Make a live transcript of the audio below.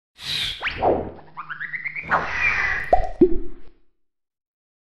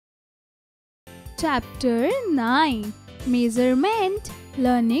Chapter 9 Measurement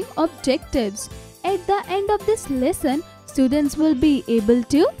Learning Objectives. At the end of this lesson, students will be able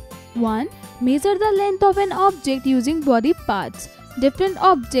to 1. Measure the length of an object using body parts, different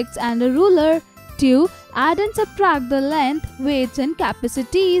objects and a ruler. 2. Add and subtract the length, weights and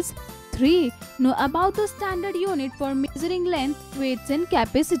capacities. 3. Know about the standard unit for measuring length, weights and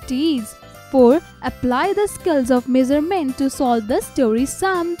capacities. 4. Apply the skills of measurement to solve the story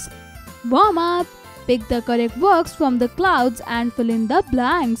sums. Warm up. Pick the correct words from the clouds and fill in the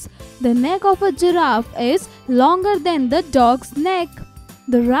blanks. The neck of a giraffe is longer than the dog's neck.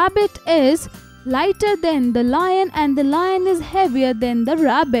 The rabbit is lighter than the lion and the lion is heavier than the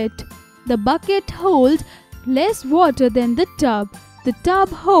rabbit. The bucket holds less water than the tub. The tub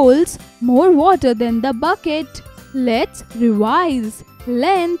holds more water than the bucket. Let's revise.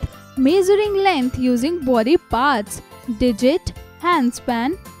 Length. Measuring length using body parts. Digit, hand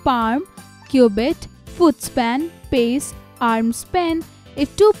span, palm, cubit, foot span, pace, arm span.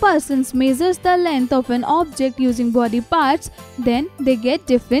 If two persons measures the length of an object using body parts, then they get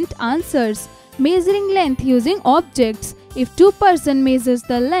different answers. Measuring length using objects. If two persons measures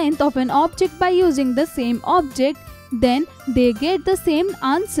the length of an object by using the same object, then they get the same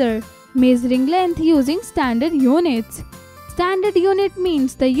answer. Measuring length using standard units. Standard unit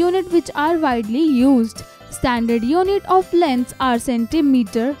means the unit which are widely used. Standard unit of lengths are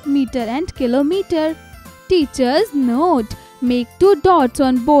centimeter, meter and kilometer. Teacher's note. Make two dots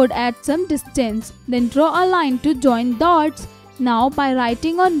on board at some distance. Then draw a line to join dots. Now by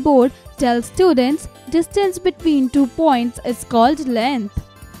writing on board, tell students distance between 2 points is called length.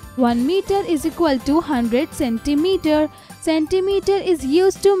 1 meter is equal to 100 centimeter. Centimeter is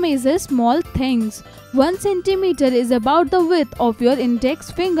used to measure small things. 1 centimeter is about the width of your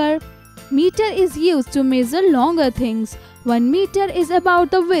index finger. Meter is used to measure longer things. 1 meter is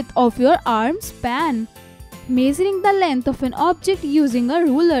about the width of your arm span. Measuring the length of an object using a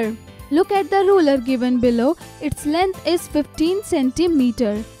ruler. Look at the ruler given below. Its length is 15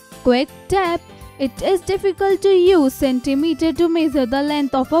 centimeter. Quick tip. It is difficult to use centimeter to measure the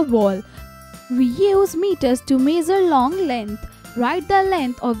length of a wall. We use meters to measure long length. Write the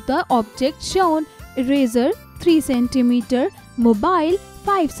length of the object shown. Eraser 3 centimeter, mobile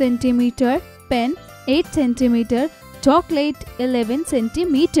 5 centimeter, pen 8 centimeter, chocolate 11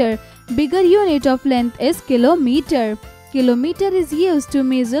 centimeter. Bigger unit of length is kilometer. Kilometer is used to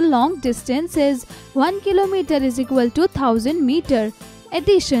measure long distances. 1 kilometer is equal to 1000 meter.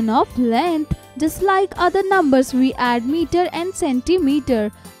 Addition of length. Just like other numbers, we add meter and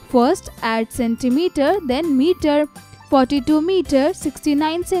centimeter. First add centimeter, then meter. 42 meter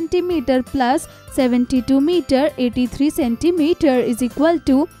 69 centimeter plus 72 meter 83 centimeter is equal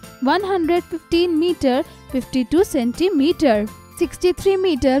to 115 meter 52 centimeter. 63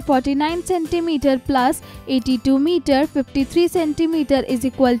 meter 49 centimeter plus 82 meter 53 centimeter is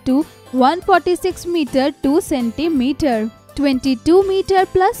equal to 146 meter 2 centimeter. 22 meter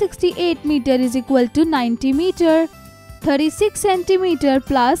plus 68 meter is equal to 90 meter. 36 centimeter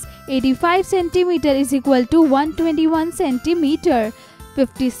plus 85 centimeter is equal to 121 centimeter.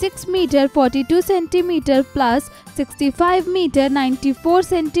 56 meter 42 centimeter plus 65 meter 94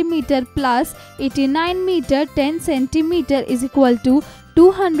 centimeter plus 89 meter 10 centimeter is equal to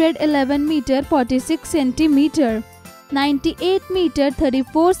 211 meter 46 centimeter. 98 meter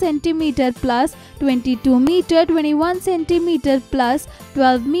 34 centimeter plus 22 meter 21 centimeter plus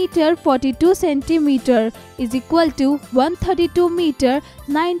 12 meter 42 centimeter is equal to 132 meter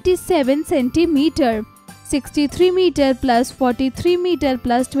 97 centimeter. 63 meter plus 43 meter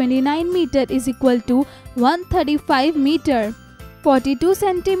plus 29 meter is equal to 135 meter. 42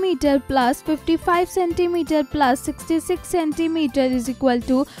 centimeter plus 55 centimeter plus 66 centimeter is equal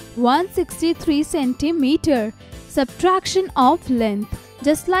to 163 centimeter. Subtraction of length.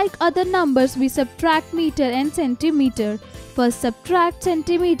 Just like other numbers, we subtract meter and centimeter. First subtract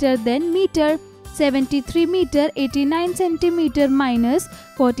centimeter, then meter. 73 meter 89 centimeter minus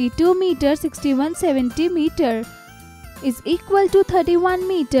 42 meter 61 centimeter is equal to 31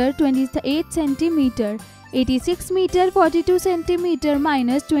 meter 28 centimeter. 86 meter 42 centimeter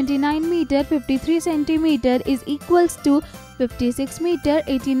minus 29 meter 53 centimeter is equals to 56 meter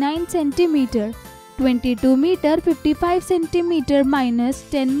 89 centimeter. 22 meter 55 centimeter minus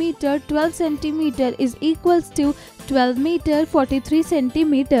 10 meter 12 centimeter is equals to 12 meter 43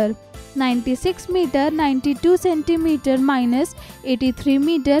 centimeter. 96 meter 92 centimeter minus 83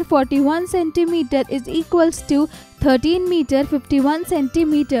 meter 41 centimeter is equals to 13 meter 51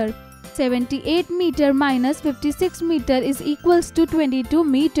 centimeter. 78 meter minus 56 meter is equals to 22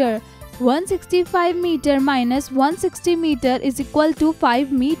 meter. 165 meter minus 160 meter is equal to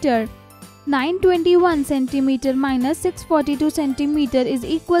 5 meter. 921 cm minus 642 cm is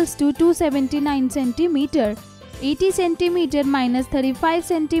equals to 279 cm. 80 cm minus 35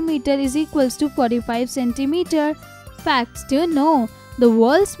 cm is equals to 45 cm. Facts to know. The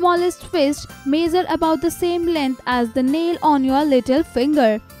world's smallest fish measure about the same length as the nail on your little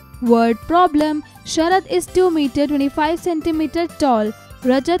finger. Word problem. Sharad is 2 meter 25 cm tall.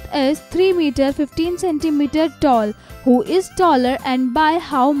 Rajat is 3 meter 15 cm tall. Who is taller and by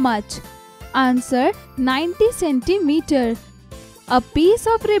how much? Answer 90 cm. A piece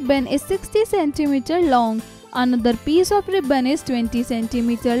of ribbon is 60 cm long. Another piece of ribbon is 20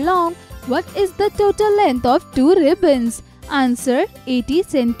 cm long. What is the total length of two ribbons? Answer 80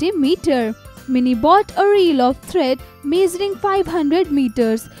 cm. Minnie bought a reel of thread measuring 500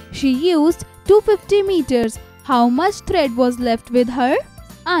 meters. She used 250 meters. How much thread was left with her?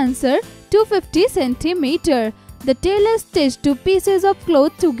 Answer 250 cm. The tailor stitched two pieces of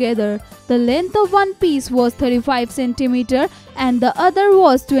cloth together. The length of one piece was 35 cm and the other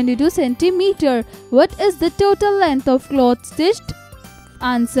was 22 cm. What is the total length of cloth stitched?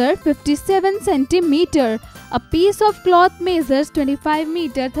 Answer 57 cm. A piece of cloth measures 25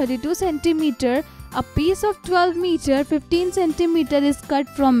 meter 32 cm. A piece of 12 meter 15 cm is cut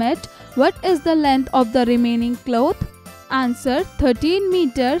from it. What is the length of the remaining cloth? Answer 13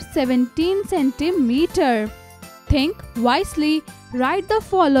 meter 17 cm. Think wisely. Write the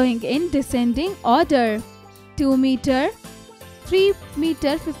following in descending order. 2 meter, 3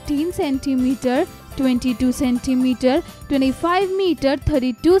 meter 15 cm, 22 cm, 25 meter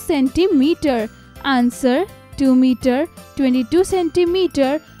 32 cm. Answer 2 meter, 22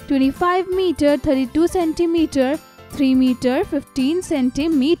 cm, 25 meter 32 cm, 3 meter 15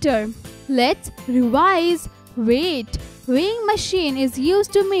 cm. Let's revise. Weight. Weighing machine is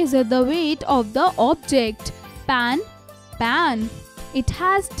used to measure the weight of the object. Pan. It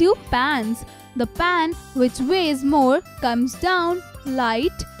has two pans. The pan which weighs more comes down.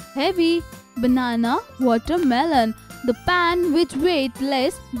 Light, heavy. Banana, watermelon. The pan which weighs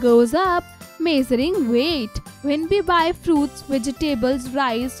less goes up. Measuring weight. When we buy fruits, vegetables,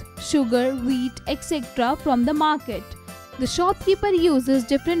 rice, sugar, wheat, etc. from the market, the shopkeeper uses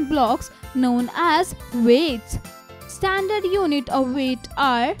different blocks known as weights. Standard unit of weight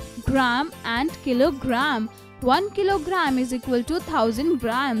are gram and kilogram. 1 kilogram is equal to 1000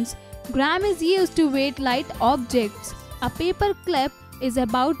 grams. Gram is used to weight light objects. A paper clip is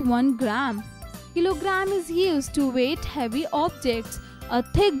about 1 gram. Kilogram is used to weight heavy objects. A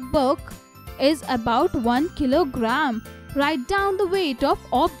thick book is about 1 kilogram. Write down the weight of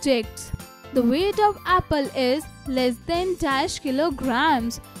objects. The weight of apple is less than dash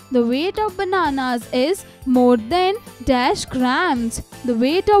kilograms. The weight of bananas is more than dash grams. The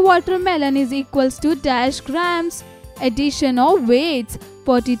weight of watermelon is equals to dash grams. Addition of weights.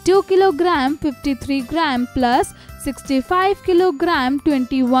 42 kilogram 53 gram plus 65 kilogram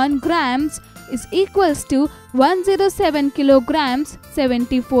 21 grams is equals to 107 kilograms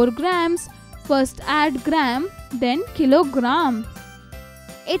 74 grams. First add gram, then kilogram.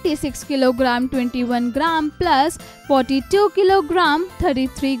 86 kilogram 21 gram plus 42 kilogram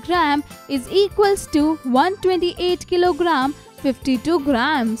 33 gram is equals to 128 kilogram 52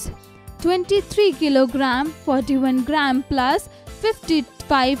 grams. 23 kilogram 41 gram plus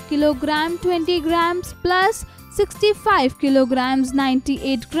 55 kilogram 20 grams plus 65 kilograms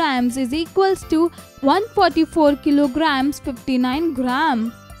 98 grams is equals to 144 kilograms 59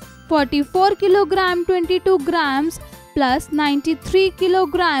 gram. 44 kilogram 22 grams plus 93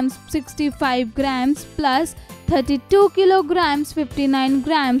 kilograms 65 grams plus 32 kilograms 59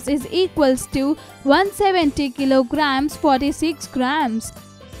 grams is equals to 170 kilograms 46 grams.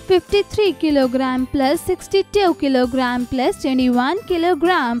 53 kilogram plus 62 kilogram plus 21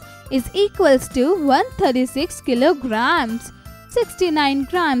 kilogram is equals to 136 kilograms. 69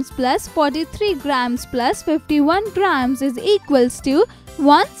 grams plus 43 grams plus 51 grams is equals to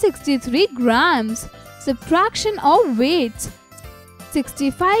 163 grams. Subtraction of weights.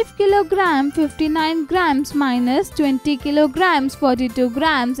 65 kilogram 59 grams minus 20 kilograms 42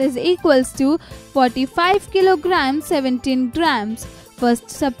 grams is equals to 45 kilograms 17 grams. First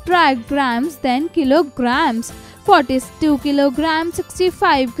subtract grams, then kilograms. 42 kilograms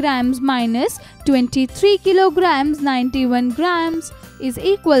 65 grams minus 23 kilograms 91 grams is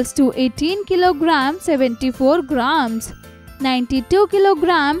equals to 18 kilograms 74 grams. 92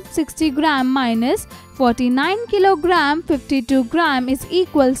 kilogram 60 gram minus 49 kilogram 52 gram is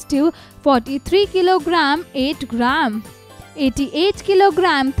equals to 43 kilogram 8 gram. 88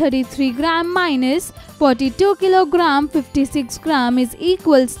 kilogram 33 gram minus 42 kilogram 56 gram is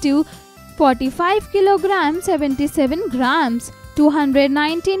equals to 45 kilogram 77 grams.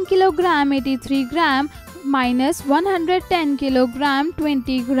 219 kilogram 83 gram minus 110 kilogram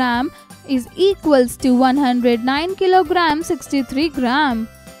 20 gram is equals to 109 kilogram 63 gram.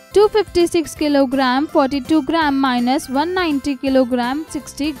 256 kilogram 42 gram minus 190 kilogram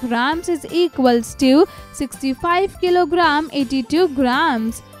 60 grams is equals to 65 kilogram 82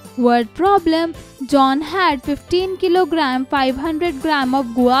 grams. Word problem. John had 15 kilogram 500 gram of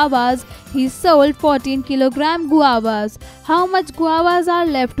guavas. He sold 14 kilogram guavas. How much guavas are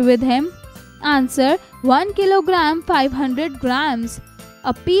left with him? Answer: 1 kilogram 500 grams.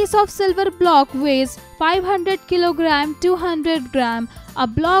 A piece of silver block weighs 500 kilogram 200 gram. A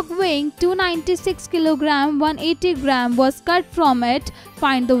block weighing 296 kilogram 180 gram was cut from it.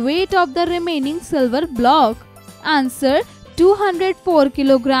 Find the weight of the remaining silver block. Answer: 204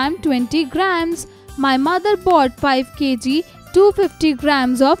 kilogram 20 grams. My mother bought 5 kg 250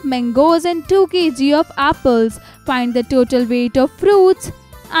 grams of mangoes and 2 kg of apples. Find the total weight of fruits.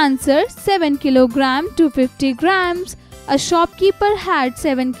 Answer: 7 kilogram 250 grams. A shopkeeper had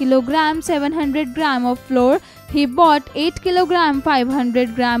 7 kilogram 700 gram of flour. He bought 8 kilogram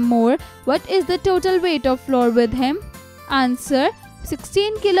 500 gram more. What is the total weight of flour with him? Answer: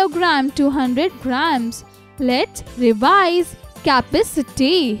 16 kilogram 200 grams. Let's revise.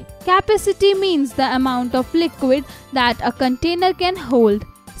 Capacity. Capacity means the amount of liquid that a container can hold.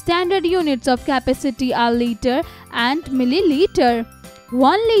 Standard units of capacity are liter and milliliter.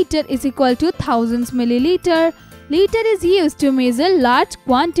 1 liter is equal to thousands milliliter. Liter is used to measure large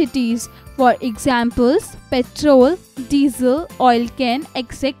quantities. For examples, petrol, diesel, oil can,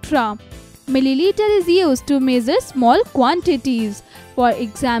 etc. Milliliter is used to measure small quantities. For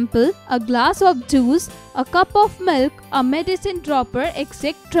example, a glass of juice, a cup of milk, a medicine dropper,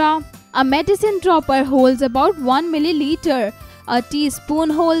 etc. A medicine dropper holds about 1 milliliter. A teaspoon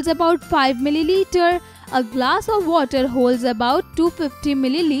holds about 5 milliliter. A glass of water holds about 250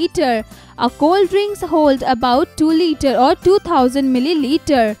 milliliter. A cold drinks hold about 2 liter or 2000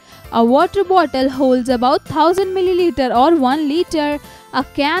 milliliter. A water bottle holds about 1000 milliliter or 1 liter. A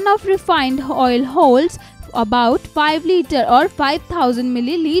can of refined oil holds about 5 liter or 5000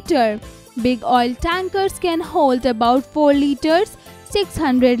 milliliter. Big oil tankers can hold about 4 liters,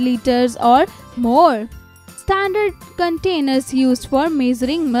 600 liters or more. Standard containers used for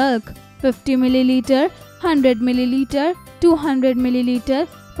measuring milk: 50 milliliter, 100 milliliter, 200 milliliter,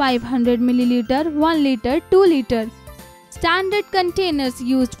 500 milliliter, 1 liter, 2 liter. Standard containers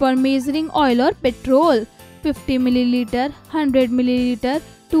used for measuring oil or petrol: 50 milliliter, 100 milliliter,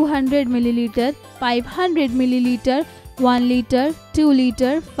 200 milliliter, 500 milliliter, 1 liter, 2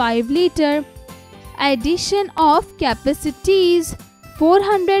 liter, 5 liter. Addition of capacities: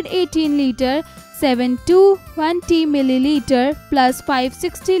 418 liter 720 milliliter plus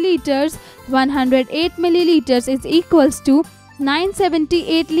 560 liters 108 milliliters is equals to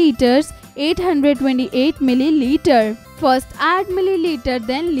 978 liters 828 milliliter. First add milliliter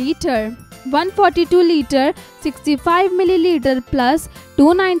then liter. 142 liter 65 milliliter plus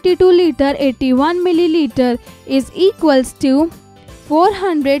 292 liter 81 milliliter is equals to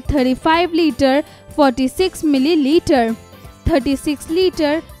 435 liter 46 milliliter. 36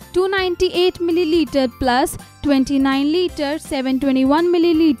 liter 298 milliliter plus 29 liter 721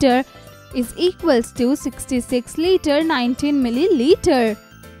 milliliter is equals to 66 liter 19 milliliter.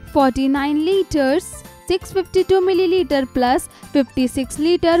 49 liters 652 milliliter plus 56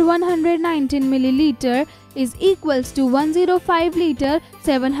 liter 119 milliliter is equals to 105 liter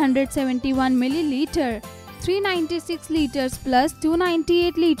 771 milliliter. 396 liters plus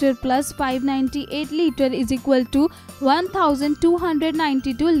 298 liter plus 598 liter is equal to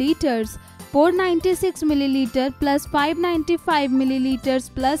 1292 liters. 496 milliliter plus 595 milliliters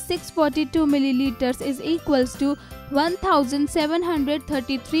plus 642 milliliters is equals to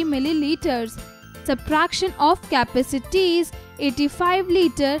 1733 milliliters. Subtraction of capacities: 85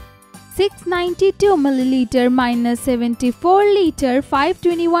 liter 692 milliliter minus 74 liter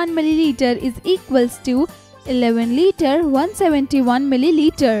 521 milliliter is equals to 11 liter 171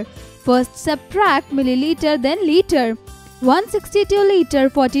 milliliter. First subtract milliliter then liter. 162 liter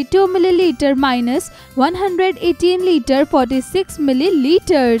 42 milliliter minus 118 liter 46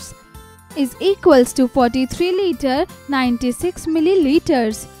 milliliters is equals to 43 liter 96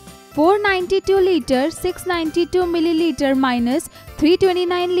 milliliters. 492 liter 692 milliliter minus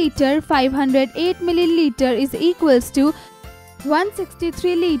 329 liter 508 milliliter is equals to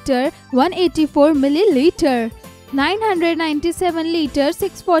 163 liter 184 milliliter. 997 liter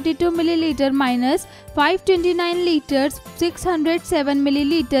 642 milliliter minus 529 liters 607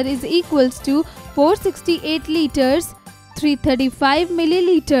 milliliter is equals to 468 liters 335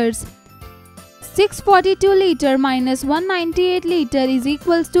 milliliters. 642 liter minus 198 liter is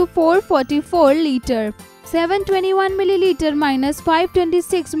equals to 444 liter. 721 milliliter minus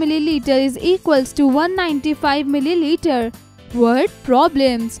 526 milliliter is equals to 195 milliliter. Word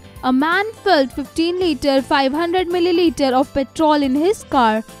problems. A man filled 15 liter 500 milliliter of petrol in his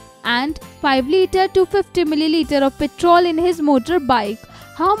car and 5 liter to 50 milliliter of petrol in his motorbike.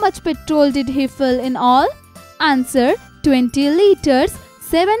 How much petrol did he fill in all? Answer: 20 liters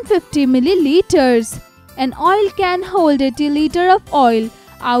 750 milliliters. An oil can hold 80 liter of oil.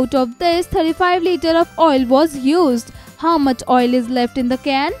 Out of this, 35 liter of oil was used. How much oil is left in the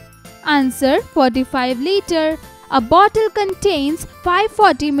can? Answer: 45 liter. A bottle contains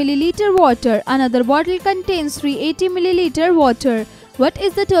 540 milliliter water. Another bottle contains 380 milliliter water. What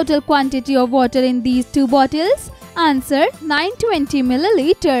is the total quantity of water in these two bottles? Answer: 920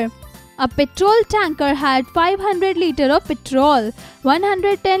 milliliter. A petrol tanker had 500 liter of petrol.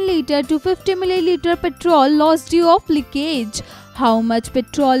 110 liter to 50 milliliter petrol lost due of leakage. How much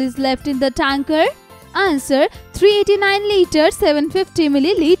petrol is left in the tanker? Answer: 389 liter 750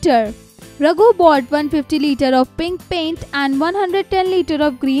 milliliter. Raghu bought 150 liter of pink paint and 110 liter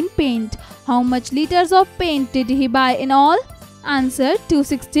of green paint. How much liters of paint did he buy in all? Answer: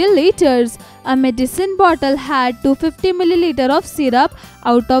 260 liters. A medicine bottle had 250 milliliter of syrup.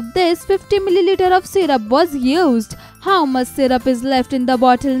 Out of this, 50 milliliter of syrup was used. How much syrup is left in the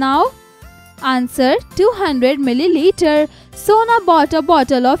bottle now? Answer: 200 milliliter. Sona bought a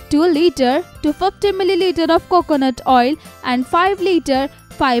bottle of 2 liter to 50 milliliter of coconut oil and 5 liter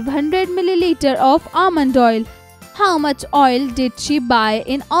 500 milliliter of almond oil. How much oil did she buy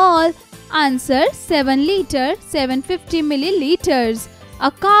in all? Answer: 7 liter 750 milliliters. A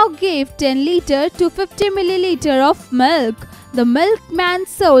cow gave 10 liter to 50 milliliter of milk. The milkman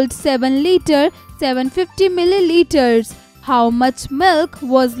sold 7 liter 750 milliliters. How much milk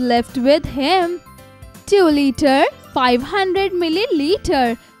was left with him? 2 liter 500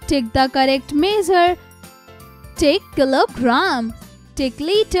 milliliter. Take the correct measure. Take kilogram. Take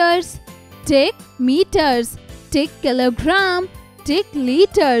liters. Take meters. Take kilogram. Take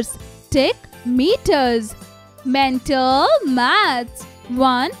liters. Take meters. Mental maths.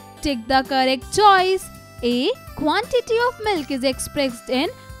 1. Take the correct choice. A. Quantity of milk is expressed in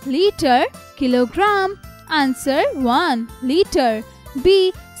liter, kilogram. Answer: 1 liter. B.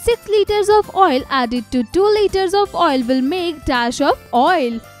 6 liters of oil added to 2 liters of oil will make dash of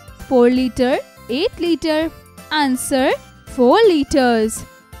oil. 4 liter, 8 liter. Answer: 4 liters.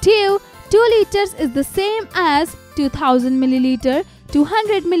 2. 2 liters is the same as 2000 milliliter,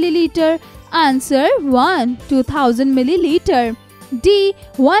 200 milliliter. Answer: 1 2000 milliliter. D.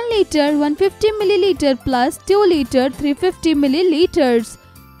 1 liter 150 milliliter plus 2 liter 350 milliliters.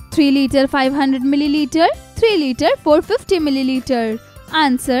 3 liter 500 milliliter, 3 liter 450 milliliter.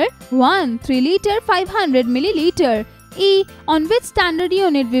 Answer: 1 3 liter 500 milliliter. E. On which standard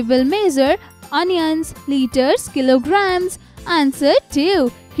unit we will measure onions? Liters, kilograms. Answer: 2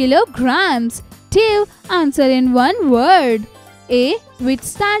 kilograms. 2. Answer in one word. A. Which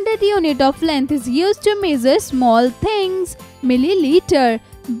standard unit of length is used to measure small things? Milliliter.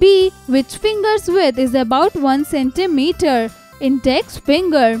 B. Which finger's width is about 1 centimeter? Index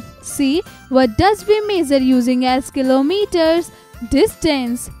finger. C. What does we measure using as kilometers?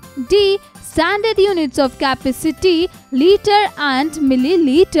 Distance. D. Standard units of capacity, liter and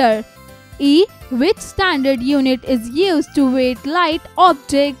milliliter. E. Which standard unit is used to weigh light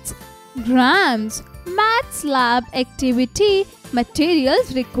objects? Grams. Maths lab activity. Materials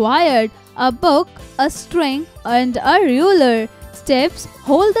required: a book, a string and a ruler. Steps: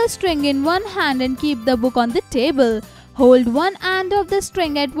 hold the string in one hand and keep the book on the table. Hold one end of the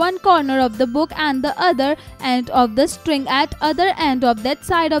string at one corner of the book and the other end of the string at other end of that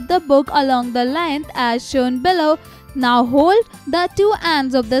side of the book along the length as shown below. Now hold the two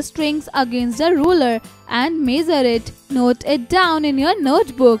ends of the strings against the ruler and measure it. Note it down in your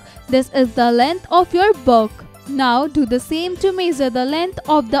notebook. This is the length of your book. Now do the same to measure the length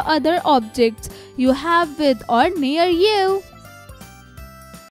of the other objects you have with or near you.